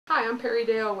Hi, I'm Perry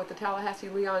Dale with the Tallahassee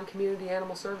Leon Community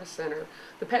Animal Service Center.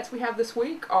 The pets we have this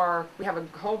week are, we have a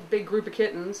whole big group of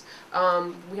kittens.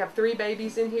 We have 3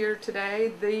 babies in here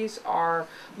today. These are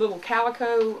little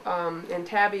calico and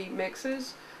tabby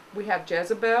mixes. We have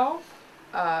Jezebel,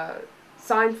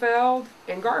 Seinfeld,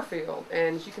 and Garfield.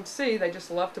 And as you can see, they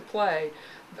just love to play.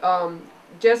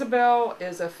 Jezebel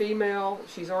is a female.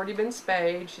 She's already been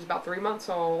spayed. She's about 3 months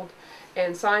old.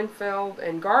 And Seinfeld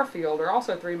and Garfield are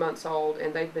also 3 months old,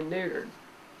 and they've been neutered.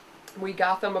 We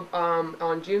got them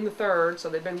on June the 3rd, so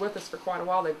they've been with us for quite a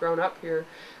while. They've grown up here,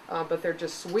 but they're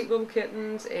just sweet little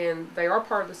kittens, and they are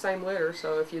part of the same litter,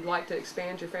 so if you'd like to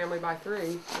expand your family by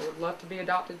 3, I would love to be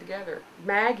adopted together.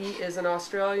 Maggie is an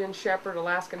Australian Shepherd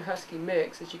Alaskan Husky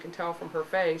mix, as you can tell from her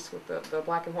face with the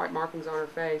black and white markings on her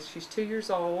face. She's 2 years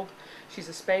old. She's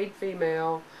a spayed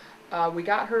female. We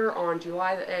got her on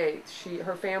July the 8th.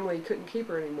 Her family couldn't keep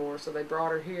her anymore, so they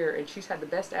brought her here, and she's had the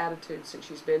best attitude since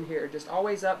she's been here. Just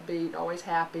always upbeat, always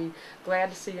happy,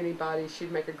 glad to see anybody.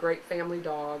 She'd make a great family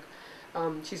dog.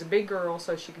 She's a big girl,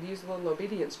 so she could use a little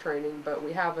obedience training, but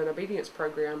we have an obedience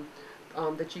program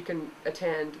that you can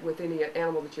attend with any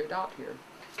animal that you adopt here.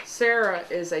 Sarah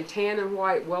is a tan and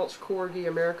white Welsh Corgi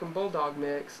American Bulldog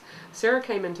mix. Sarah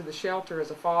came into the shelter as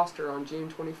a foster on June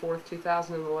 24th,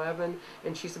 2011,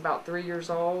 and she's about 3 years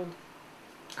old.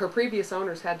 Her previous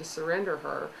owners had to surrender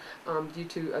her due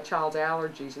to a child's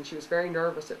allergies, and she was very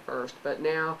nervous at first, but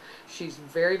now she's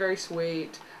very, very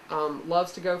sweet,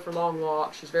 loves to go for long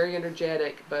walks. She's very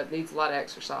energetic, but needs a lot of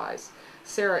exercise.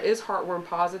 Sarah is heartworm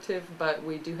positive, but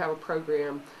we do have a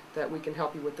program that we can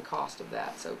help you with the cost of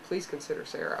that, so please consider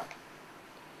Sarah.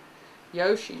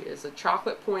 Yoshi is a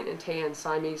chocolate point and tan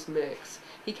Siamese mix.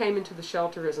 He came into the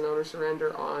shelter as an owner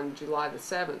surrender on July the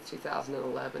 7th,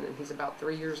 2011, and he's about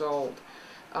 3 years old.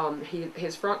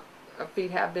 His front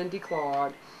feet have been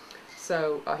declawed,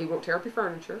 so he won't tear up your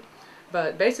furniture.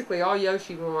 But basically all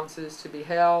Yoshi wants is to be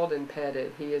held and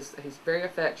petted. He's very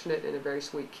affectionate and a very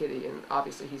sweet kitty, and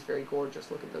obviously he's very gorgeous.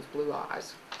 Look at those blue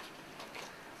eyes.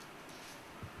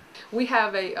 We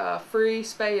have a free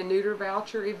spay and neuter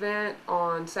voucher event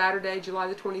on Saturday, July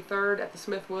the 23rd at the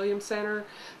Smith-Williams Center.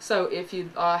 So if you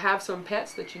have some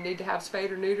pets that you need to have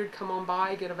spayed or neutered, come on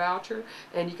by, get a voucher,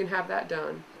 and you can have that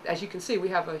done. As you can see, we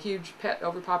have a huge pet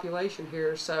overpopulation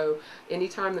here, so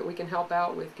anytime that we can help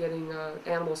out with getting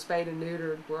animals spayed and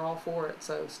neutered, we're all for it.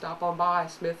 So stop on by,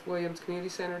 Smith-Williams Community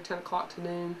Center, 10 o'clock to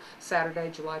noon,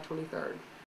 Saturday, July 23rd.